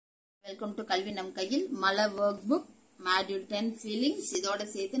Welcome to Kalvi Namkaiyil Mala workbook module 10 feelings. இதோட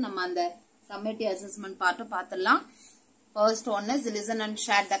சேர்த்து நம்ம அந்த summative assessment part பார்த்தறலாம். First one is listen and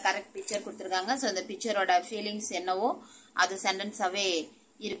share the correct picture கொடுத்திருக்காங்க. So இந்த picture ஓட feelings என்னவோ அது sentence அவே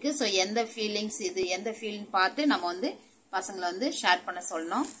இருக்கு. So எந்த feelings இது எந்த feeling பார்த்து நம்ம வந்து பசங்களை வந்து ஷேர் பண்ண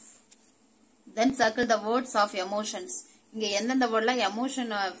சொல்லணும். Then circle the words of emotions. இங்க எந்தெந்த வேர்ட்ல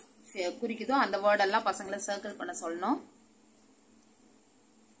எமோஷன் குறிக்குதோ அந்த வேர்ட் எல்லாம் பசங்களை சர்க்கிள் பண்ண சொல்லணும்.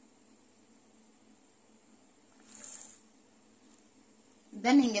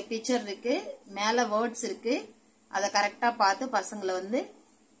 Then இங்க பிக்சர் இருக்கு, மேல வேர்ட்ஸ் இருக்கு, அத கரெக்டா பார்த்து பசங்களை வந்து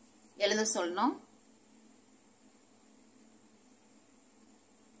எழுத சொல்லணும்.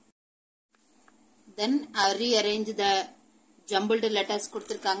 Then rearrange the jumbled letters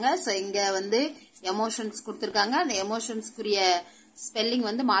கொடுத்திருக்காங்க. So இங்க வந்து எமோஷன்ஸ் கொடுத்திருக்காங்க. அந்த எமோஷன்ஸ்க்குரிய ஸ்பெல்லிங்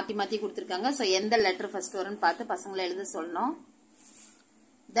வந்து மாத்தி மாத்தி கொடுத்திருக்காங்க. So எந்த லெட்டர் ஃபர்ஸ்ட் வரும்னு பார்த்து பசங்களை எழுத சொல்லணும்.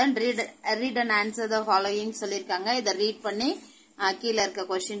 Then read and answer the following சொல்லிருக்காங்க. இத ரீட் பண்ணி கீழ இருக்க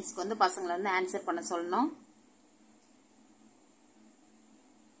क्वेश्चंसக்கு வந்து பசங்களை வந்து ஆன்சர் பண்ண சொல்லணும்.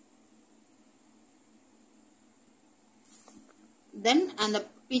 Then அந்த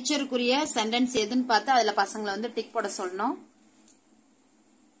பிக்சருக்குரிய சென்டென்ஸ் எதுன்னு பார்த்து அதுல பசங்களை வந்து டிக் போட சொல்லணும்.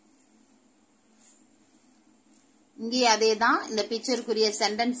 இங்கே அதேதான், இந்த பிக்சருக்குரிய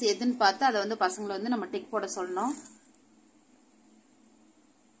சென்டென்ஸ் எதுன்னு பார்த்து அதை வந்து பசங்களை வந்து நம்ம டிக் போட சொல்லணும்.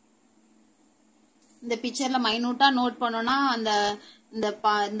 இந்த பிக்சர்ல மைனூட்டா நோட் பண்ணோம்னா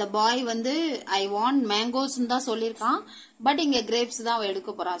இந்த பாய் வந்து ஐ வாண்ட் மேங்கோஸ் தான் சொல்லியிருக்கான். பட் இங்க கிரேப்ஸ் தான்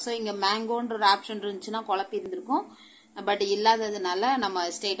எடுக்க போறான். சோ இங்க மேங்கோன்ற ஒரு ஆப்ஷன் இருந்துச்சுன்னா குழப்பி இருந்திருக்கும். பட் இல்லாததுனால நம்ம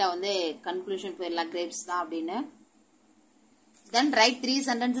ஸ்ட்ரெயிட்டா வந்து கன்க்ளூஷன் போயிடலாம் கிரேப்ஸ் தான் அப்படின்னு. தென் right 3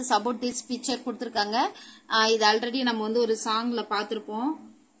 sentences about this picture கொடுத்திருக்காங்க. இது ஆல்ரெடி நம்ம வந்து ஒரு சாங்ல பார்த்திருப்போம்.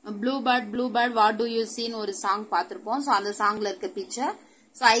 Blue bird what to you seen ஒரு சாங் பார்த்திருப்போம். சோ அந்த சாங்ல இருக்க picture.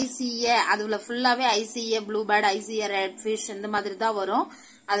 So I see a அதுல ஃபுல்லாவே I see a blue bird, I see a red fish இந்த மாதிரி தான் வரும்.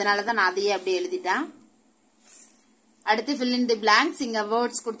 அதனால தான் நான் அதையே அப்படியே எழுதிட்டேன். அடுத்து fill in the blanks. இங்க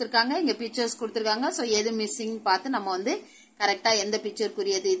வேர்ட்ஸ் கொடுத்திருக்காங்க, இங்க பிக்சர்ஸ் கொடுத்திருக்காங்க. சோ எது மிஸ்ஸிங் பார்த்து நம்ம வந்து கரெக்டா எந்த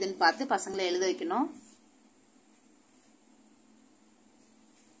பிக்சருக்குரியது இதுன்னு பார்த்து பசங்களை எழுத வைக்கணும்.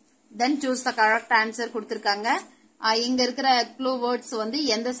 Then choose the correct answer கொடுத்திருக்காங்க. இங்க இருக்கிற க்ளூ வேர்ட்ஸ் வந்து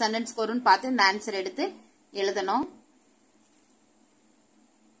எந்த சென்டென்ஸ் வரும்னு பார்த்து இந்த ஆன்சர் எடுத்து எழுதணும்.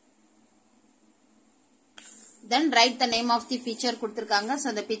 Then write the name of the picture கொடுத்திருக்காங்க. So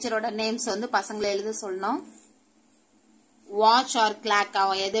the pictureோட நேம்ஸ் வந்து பசங்களை எழுத சொல்லணும். Watch or clock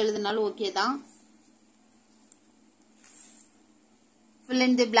அவன் எது எழுதினாலும் ஓகே தான். Fill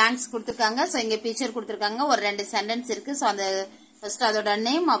in the blanks கொடுத்திருக்காங்க. So இங்க பிக்சர் கொடுத்திருக்காங்க, ஒரு 2 சென்டென்ஸ் இருக்கு. So அந்த ஃபர்ஸ்ட் அதோட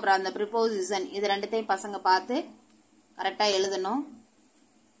நேம் அப்புறம் அந்த ப்ரிபோசிஷன் இது ரெண்டுத்தையும் பசங்க பார்த்து கரெக்டா எழுதணும்.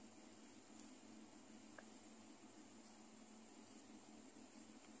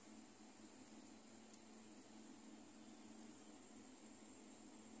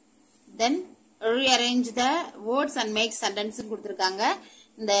 Then rearrange the words and make sentence கொடுத்திருக்காங்க.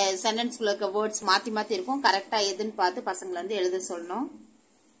 இந்த சென்டென்ஸ்க்குள்ள இருக்க வேர்ட்ஸ் மாத்தி மாத்தி இருக்கும். கரெக்டா எதுன்னு பார்த்து பசங்களை வந்து எழுத சொல்லணும்.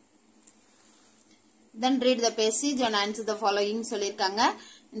 Then read the passage and answer the following சொல்லிருக்காங்க.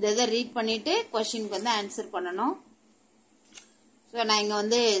 இந்த இதை ரீட் பண்ணிட்டு क्वेश्चनக்கு வந்து ஆன்சர் பண்ணணும். சோ நான் இங்க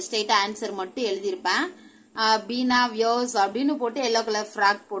வந்து ஸ்ட்ரெயிட்டா ஆன்சர் மட்டும் எழுதியிருப்பேன். பீனா வியர்ஸ் அப்படின்னு போட்டு எல்லோ கலர்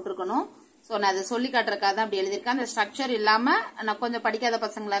ஃப்ராக் போட்டிருக்கணும். சோ நான் அதை சொல்லி காட்டுறதுக்காக தான் அப்படி எழுதியிருக்கேன். அந்த ஸ்ட்ரக்சர் இல்லாம நான் கொஞ்சம் படிக்காத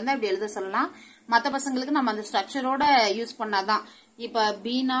பசங்களா இருந்தா அப்படி எழுத சொல்லலாம். மற்ற பசங்களுக்கு நம்ம அந்த ஸ்ட்ரக்சரோட யூஸ் பண்ணாதான். இப்ப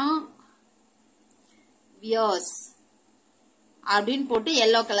பீனா வியர்ஸ் அப்படின்னு போட்டு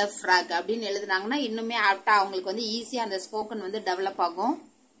எல்லோ கலர் ஃப்ராக் அப்படின்னு எழுதுனாங்கன்னா இன்னுமே ஆப்டா அவங்களுக்கு வந்து ஈஸியா அந்த ஸ்போக்கன் வந்து டெவலப் ஆகும்.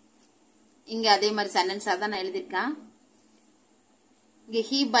 இங்க அதே மாதிரி சென்டென்ஸா தான் நான் எழுதியிருக்கேன். இங்க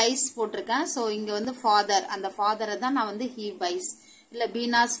ஹீ பைஸ் போட்டிருக்கேன். சோ இங்க வந்து ஃபாதர், அந்த ஃபாதரை தான் நான் வந்து ஹீ பைஸ் இல்ல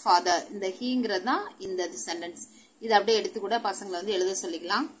பீனாஸ் ஃபாதர், இந்த ஹீங்கிறது தான் இந்த சென்டென்ஸ். இது அப்படியே எடுத்து கூட பசங்களை வந்து எழுத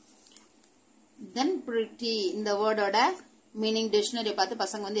சொல்லிக்கலாம். தென் பிரிட்டி இந்த வேர்டோட மீனிங் டிக்ஷனரி பார்த்து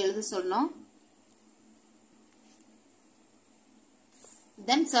பசங்க வந்து எழுத சொல்லணும்.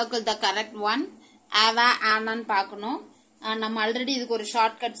 Then circle the correct one. ஆவா ஆனான்னு பார்க்கணும். நம்ம ஆல்ரெடி இதுக்கு ஒரு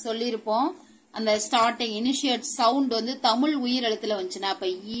ஷார்ட்கட் சொல்லியிருப்போம். அந்த ஸ்டார்டிங் இனிஷியேட் சவுண்ட் வந்து தமிழ் உயிர் எழுத்துல வந்துச்சுன்னா அப்ப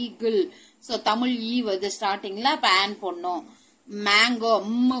ஈகிள். சோ தமிழ் ஈ வருது ஸ்டார்டிங்ல, அப்ப ஆன் போடணும். மேங்கோ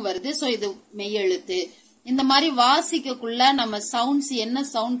வருது. சோ இது மெய் எழுத்து. இந்த மாதிரி வாசிக்கக்குள்ள நம்ம சவுண்ட்ஸ் என்ன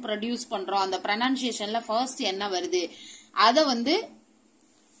சவுண்ட் ப்ரொடியூஸ் பண்றோம், அந்த ப்ரொனன்சியேஷன்ல ஃபர்ஸ்ட் என்ன வருது அத வந்து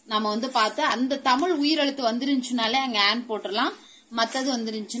நம்ம வந்து பார்த்து அந்த தமிழ் உயிர் எழுத்து வந்துருந்துச்சுனாலே அங்க ஆன் போட்டுடலாம். மத்தது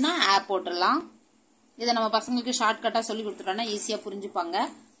வந்துருந்துச்சுன்னா ஆ போட்டுடலாம். இதை நம்ம பசங்களுக்கு ஷார்ட்கட்டா சொல்லி கொடுத்துட்டோம்னா ஈஸியா புரிஞ்சுப்பாங்க.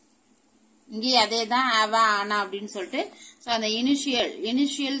 இங்கே அதே தான் ஆவா ஆனா அப்படின்னு சொல்லிட்டு அந்த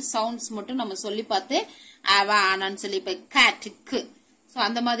இனிஷியல் சவுண்ட்ஸ் மட்டும் நம்ம சொல்லி பார்த்து ஆவா ஆனான்னு சொல்லி இப்ப கேட்டுக்கு. சோ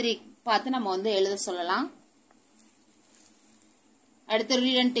அந்த மாதிரி பார்த்து நம்ம வந்து எழுத சொல்லலாம். அடுத்து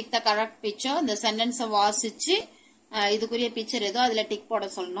read and tick the correct picture. இந்த சென்டென்ஸை வாசிச்சு இதுக்குரிய பிக்சர் ஏதோ அதுல டிக் போட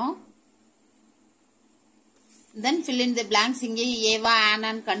சொல்லணும். then fill in the blanks. இங்கே ஏவா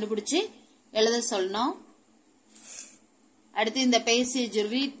ஆனான்னு கண்டுபிடிச்சு எழுத சொல்லணும். அடுத்து இந்த பேசேஜ்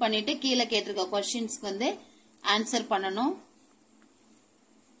ரீட் பண்ணிட்டு கீழே கேட்டிருக்க கொஸ்டின்ஸ்க்கு வந்து ஆன்சர் பண்ணணும்.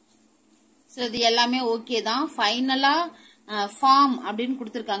 ஸோ இது எல்லாமே ஓகே தான். ஃபைனலா ஃபார்ம் அப்படின்னு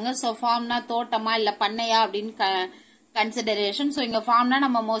கொடுத்துருக்காங்க. ஸோ ஃபார்ம்னா தோட்டமா இல்ல பண்ணையா அப்படின்னு கன்சிடரேஷன். ஸோ இங்க ஃபார்ம்னா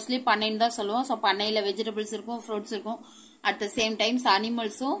நம்ம மோஸ்ட்லி பண்ணைன்னு தான் சொல்லுவோம். ஸோ பண்ணையில வெஜிடபிள்ஸ் இருக்கும், ஃப்ரூட்ஸ் இருக்கும், அட் த சேம் டைம்ஸ்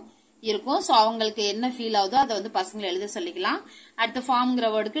அனிமல்ஸும் இருக்கும். ஸோ அவங்களுக்கு என்ன ஃபீல் ஆகுதோ அதை வந்து பசங்களை எழுத சொல்லிக்கலாம். அடுத்த ஃபார்ம்ங்கிற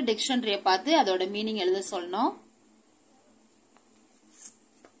வேர்டுக்கு டிக்ஷனரியை பார்த்து அதோட மீனிங் எழுத சொல்லணும்.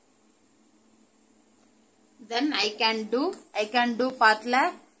 Then I can do பார்ட்ல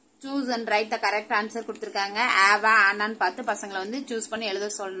choose and write the correct answer கொடுத்திருக்காங்க. ஆவா ஆனான்னு பார்த்து பசங்களை வந்து சூஸ் பண்ணி எழுத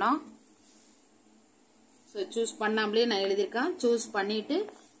சொல்லணும். ஸோ சூஸ் பண்ணாமலே நான் எழுதியிருக்கேன். சூஸ் பண்ணிட்டு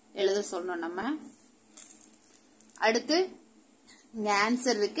எழுத சொல்லணும் நம்ம. அடுத்து இங்க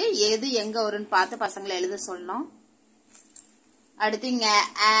ஆன்சர் இருக்கு, எது எங்க வரும்னு பார்த்து பசங்களை எழுத சொல்லணும். அடுத்து இங்க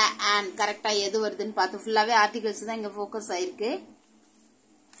கரெக்டா எது வருதுன்னு பார்த்து ஃபுல்லாவே ஆர்டிகல்ஸ் தான் இங்க ஃபோக்கஸ் ஆயிருக்கு.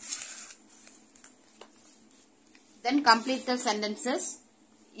 Then complete the sentences.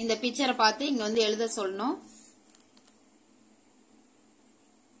 இந்த பிக்சரை பார்த்து இங்க வந்து எழுத சொல்லணும்.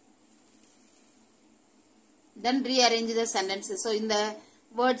 Then rearrange the sentences. So இந்த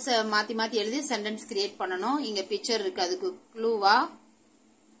வேர்ட்ஸ் மாத்தி மாத்தி எழுதி சென்டென்ஸ் கிரியேட் பண்ணணும். இங்க பிக்சர் இருக்கு, அதுக்கு க்ளூவா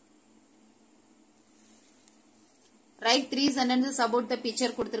right 3 sentences about the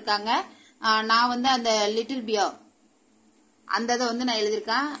picture கொடுத்திருக்காங்க. நான் வந்து அந்த லிட்டில் பியர் அந்த இதை வந்து நான்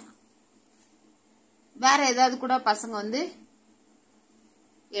எழுதியிருக்கேன். வேற ஏதாவது கூட பசங்க வந்து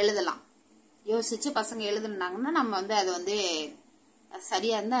எழுதலாம். யோசிச்சு பசங்க எழுதுனாங்கன்னா நம்ம வந்து அதை வந்து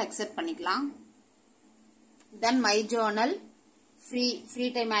சரியா இருந்தா அக்செப்ட் பண்ணிக்கலாம். Then my Journal free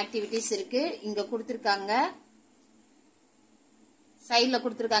time activities இருக்கு. இங்க கொடுத்திருக்காங்க, சைட்ல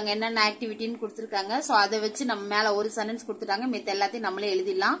கொடுத்திருக்காங்க என்னென்ன ஆக்டிவிட்டின்னு கொடுத்திருக்காங்க. ஸோ அதை வச்சு நம்ம மேல ஒரு சென்டென்ஸ் கொடுத்துட்டாங்க, மித்த எல்லாத்தையும் நம்மளே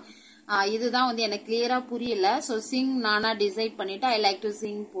எழுதிடலாம். இதுதான் வந்து எனக்கு கிளியரா புரியல. ஸோ சிங் நானா டிசைட் பண்ணிட்டு ஐ லைக் டு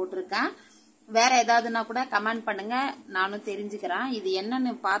சிங் போட்டிருக்கேன். வேற ஏதாவதுன்னா கூட கமெண்ட் பண்ணுங்க, நானும் தெரிஞ்சுக்கிறேன். இது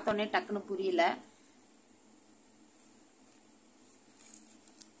என்னன்னு பார்த்தோன்னே டக்குன்னு புரியல.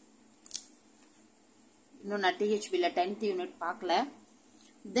 இன்னும் நான் THBல 10th யூனிட் பார்க்கல.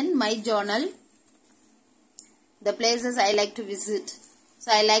 Then my Journal the places I like to visit. So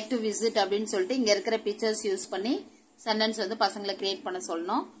I like to visit அப்படின்னு சொல்லிட்டு இங்க இருக்கிற பிக்சர்ஸ் யூஸ் பண்ணி சென்டென்ஸ் வந்து பசங்களை கிரியேட் பண்ண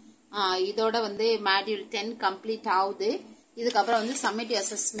சொல்லணும். இதோட வந்து மாடியூல் 10 கம்ப்ளீட் ஆகுது. இதுக்கப்புறம் வந்து சம்மேட்டிவ்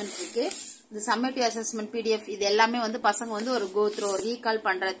அசஸ்மெண்ட் இருக்கு. இந்த சம்மேட்டிவ் அசஸ்மெண்ட் PDF இது எல்லாமே வந்து பசங்க வந்து ஒரு கோ த்ரோ ரீகால்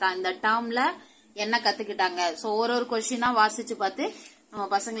பண்றதா இந்த டேர்ம்ல என்ன கத்துக்கிட்டாங்க. ஸோ ஒரு கொஸ்டினா வாசிச்சு பார்த்து நம்ம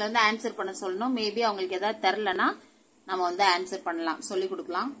பசங்களை வந்து ஆன்சர் பண்ண சொல்லணும். மேபி அவங்களுக்கு ஏதாவது தெரிலனா நம்ம வந்து ஆன்சர் பண்ணலாம், சொல்லி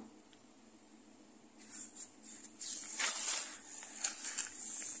கொடுக்கலாம்.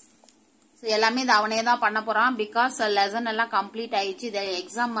 ஸோ எல்லாமே இது அவனே தான் பண்ண போறான். பிகாஸ் லெசன் எல்லாம் கம்ப்ளீட் ஆயிடுச்சு. இது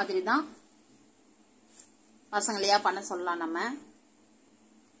எக்ஸாம் மாதிரி தான் பசங்களையா பண்ண சொல்லலாம் நம்ம.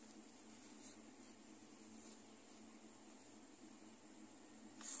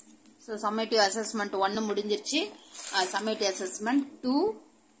 ஸோ சம்மேட்டிவ் அசஸ்மெண்ட் 1 முடிஞ்சிருச்சு. சம்மேட்டிவ் அசஸ்மெண்ட் 2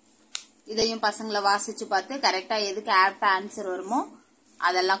 இதையும் பசங்களை வாசிச்சு பார்த்து கரெக்டா எதுக்கு ஆப்டா ஆன்சர் வருமோ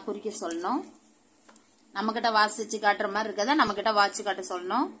அதெல்லாம் குறிக்க சொல்லணும். நம்ம கிட்ட வாசிச்சு காட்டுற மாதிரி இருக்கதா நம்ம கிட்ட வாசிச்சு காட்ட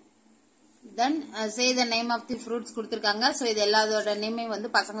சொல்லணும். தென் சே the name of the fruits கொடுத்துருக்காங்க. ஸோ இது எல்லாத்தோட நேமையும்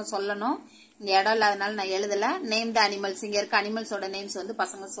வந்து பசங்க சொல்லணும். இந்த இடம் இல்லாதனால நான் எழுதல. நேம் த அனிமல்ஸ், இங்க இருக்க அனிமல்ஸோட நேம்ஸ் வந்து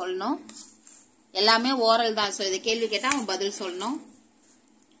பசங்க சொல்லணும். எல்லாமே ஓரல் தான். ஸோ இதை கேள்வி கேட்டா அவன் பதில் சொல்லணும்.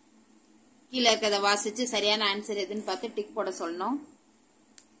 கீழே இருக்கிறத வாசிச்சு சரியான ஆன்சர் எதுன்னு பார்த்து டிக் போட சொல்லணும்.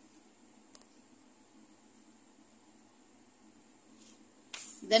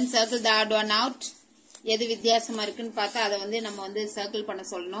 தென் circle the odd one out. எது வித்தியாசமா இருக்குன்னு பார்த்தா அதை வந்து நம்ம வந்து சர்க்கிள் பண்ண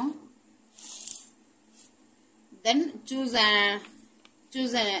சொல்லணும். தென்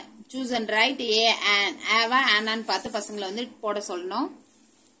சூஸ் அண்ட் ரைட் ஏவா ஆனான்னு பார்த்து பசங்களை வந்து போட சொல்லணும்.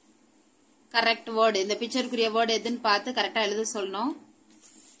 கரெக்ட் வேர்டு, இந்த பிக்சருக்குரிய வேர்டு எதுன்னு பார்த்து கரெக்டா எழுத சொல்லணும்.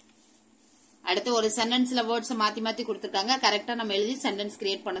 அடுத்து ஒரு சென்டென்ஸ்ல வேர்ட்ஸ் மாத்தி மாத்தி கொடுத்துருக்காங்க, கரெக்டா நம்ம எழுதி சென்டென்ஸ்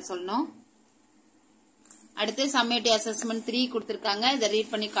கிரியேட் பண்ண சொல்லணும். அடுத்து சம்மேட்டிவ் அசஸ்மெண்ட் 3 கொடுத்துருக்காங்க, இதை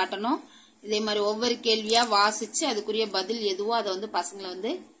ரீட் பண்ணி காட்டணும். இதே மாதிரி ஒவ்வொரு கேள்வியா வாசிச்சு அதுக்குரிய பதில் எதுவோ அதை வந்து பசங்களை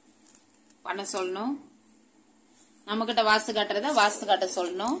வந்து பண்ண சொல்லணும். நம்ம கிட்ட வாசி காட்டுறத வாசி காட்ட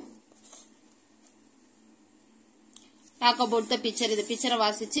சொல்லணும். டாக் அபவுட் த பிக்சர், இந்த பிக்சரை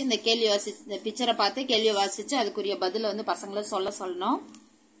வாசிச்சு இந்த கேள்வி வாசிச்சு இந்த பிக்சரை பார்த்து கேள்வியை வாசிச்சு அதுக்குரிய பதில வந்து பசங்களை சொல்ல சொல்லணும்.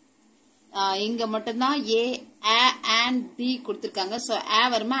 இங்க மட்டும்தான் and தி கொடுத்திருக்காங்க. சோ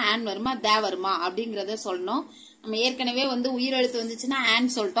வருமா and வருமா தே வருமா அப்படிங்கறத சொல்லணும். நம்ம ஏற்கனவே வந்து உயிரெழுத்து வந்துச்சுன்னா and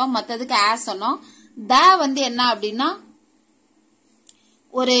சொல்லிட்டோம், மத்ததுக்கு சொன்னோம். தே வந்து என்ன அப்படின்னா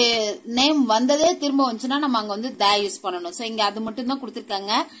ஒரு நேம் வந்ததே திரும்ப வந்துச்சுன்னா நம்ம அங்க வந்து தே யூஸ் பண்ணணும். சோ இங்க அது மட்டும் தான்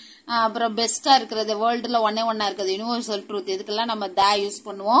கொடுத்திருக்காங்க. அப்புறம் பெஸ்டா இருக்கிறது, வேர்ல்டுல ஒன்னா இருக்கிறது, யூனிவர்சல் ட்ரூத், இதுக்கெல்லாம் நம்ம தே யூஸ்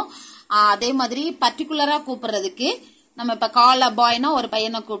பண்ணுவோம். அதே மாதிரி பர்டிகுலரா கூப்பிடுறதுக்கு நம்ம இப்ப கால் அ பாய்னா ஒரு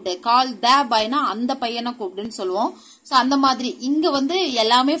பையனை கூப்பிடு, கால் த பாய்னா அந்த பையனை கூப்பிடுன்னு சொல்லுவோம். சோ அந்த மாதிரி இங்க வந்து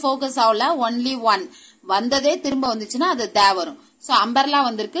எல்லாமே போக்கஸ் ஆகல, ஒன்லி ஒன் வந்ததே திரும்ப வந்துச்சுன்னா அது த வரும். சோ அம்பர்லா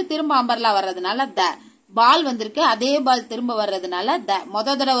வந்திருக்கு, திரும்ப அம்பர்லா வர்றதுனால த. பால் வந்திருக்கு, அதே பால் திரும்ப வர்றதுனால த.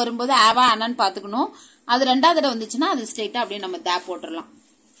 மொத தடவை வரும்போது ஆவா அண்ணான்னு பாத்துக்கணும். அது ரெண்டாவது தடவை வந்துச்சுன்னா அது ஸ்ட்ரெயிட்டா அப்படியே நம்ம த போட்டுடலாம்.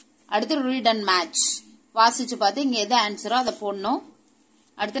 அடுத்து ரீட் அண்ட் மேட்ச், வாசிச்சு பார்த்து இங்க எது ஆன்சரோ அதை போடணும்.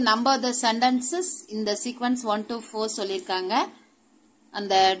 அடுத்து நம்பர் த சென்டென்சஸ் இந்த சீக்வன்ஸ் 1 to 4 சொல்லிருக்காங்க.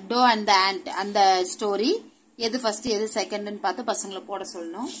 அந்த டோ அண்ட் த ஆண்ட் அந்த ஸ்டோரி எது ஃபர்ஸ்ட் எது செகண்ட்னு பார்த்து பசங்களை போட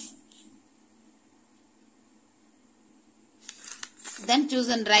சொல்லணும். தென்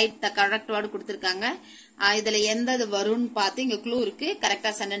choose and right the correct word கொடுத்திருக்காங்க. இதுல எந்த இது வரும்னு பார்த்து இங்க க்ளூ இருக்கு, கரெக்டா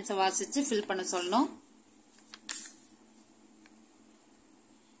சென்டென்ஸ் வாசிச்சு ஃபில் பண்ண சொல்லணும்.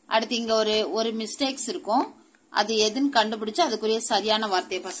 அடுத்து இங்க ஒரு மிஸ்டேக்ஸ் இருக்கும், அது எதுன்னு கண்டுபிடிச்சு அதுக்குரிய சரியான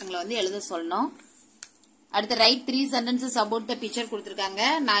வார்த்தையை பசங்களை வந்து எழுத சொல்லணும். அடுத்து right 3 sentences about the picture கொடுத்திருக்காங்க.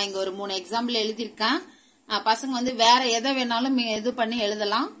 நான் இங்க ஒரு 3 எக்ஸாம்பிள் எழுதியிருக்கேன். பசங்க வந்து வேற எதை வேணாலும் இது பண்ணி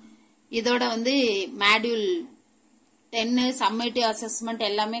எழுதலாம். இதோட வந்து மாடியூல் 10 சம்மேட்டிவ் அசஸ்மெண்ட்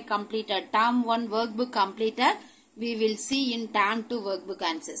எல்லாமே completed. Term 1 workbook completed. We will see in Term 2 workbook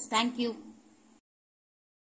answers. Thank you.